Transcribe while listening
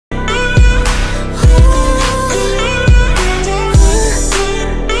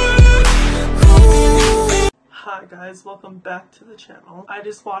guys, welcome back to the channel. I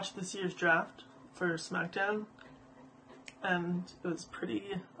just watched this year's draft for SmackDown and it was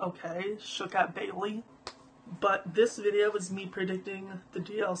pretty okay. Shook at Bailey. But this video was me predicting the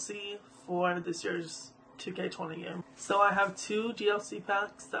DLC for this year's 2K20 game. So I have two DLC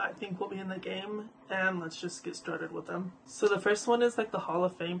packs that I think will be in the game, and let's just get started with them. So the first one is like the Hall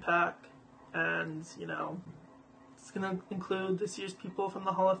of Fame pack, and you know, it's gonna include this year's people from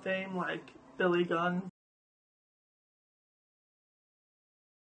the Hall of Fame like Billy Gunn.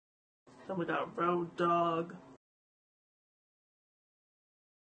 Then we got Road Dogg,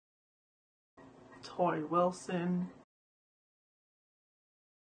 Tori Wilson,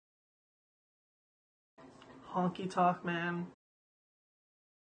 Honky Tonk Man,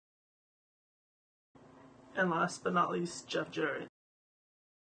 and last but not least, Jeff Jarrett.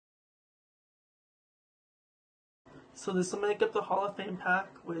 So this will make up the Hall of Fame pack,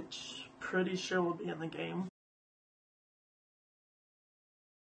 which pretty sure will be in the game.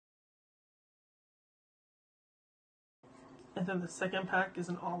 And then the second pack is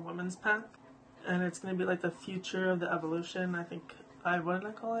an all-women's pack, and it's going to be like the future of the evolution. I think, what did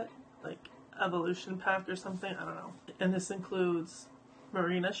I call it? Like evolution pack or something? I don't know. And this includes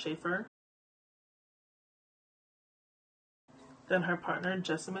Marina Shafir, then her partner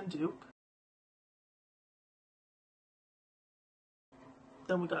Jessamine Duke,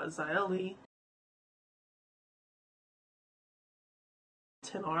 then we got Xia Li,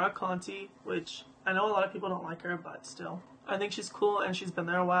 Tenora Conti, which I know a lot of people don't like her, but still. I think she's cool and she's been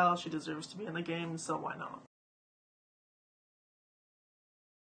there a while. She deserves to be in the game, so why not?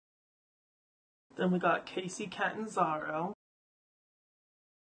 Then we got Casey Catanzaro.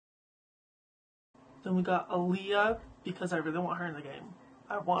 Then we got Aliyah, because I really want her in the game.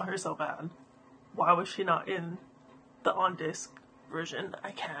 I want her so bad. Why was she not in the on-disc version? I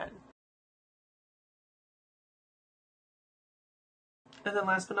can't. And then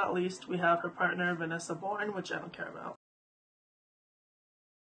last but not least, we have her partner Vanessa Bourne, which I don't care about.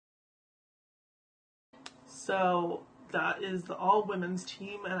 So that is the all-women's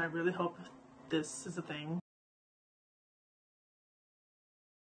team, and I really hope this is a thing.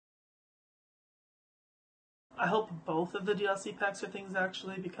 I hope both of the DLC packs are things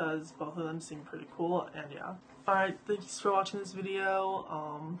actually, because both of them seem pretty cool, and yeah. Alright, thanks for watching this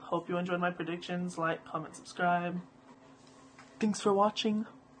video. Hope you enjoyed my predictions. Like, comment, subscribe. Thanks for watching.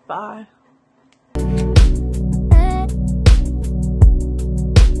 Bye.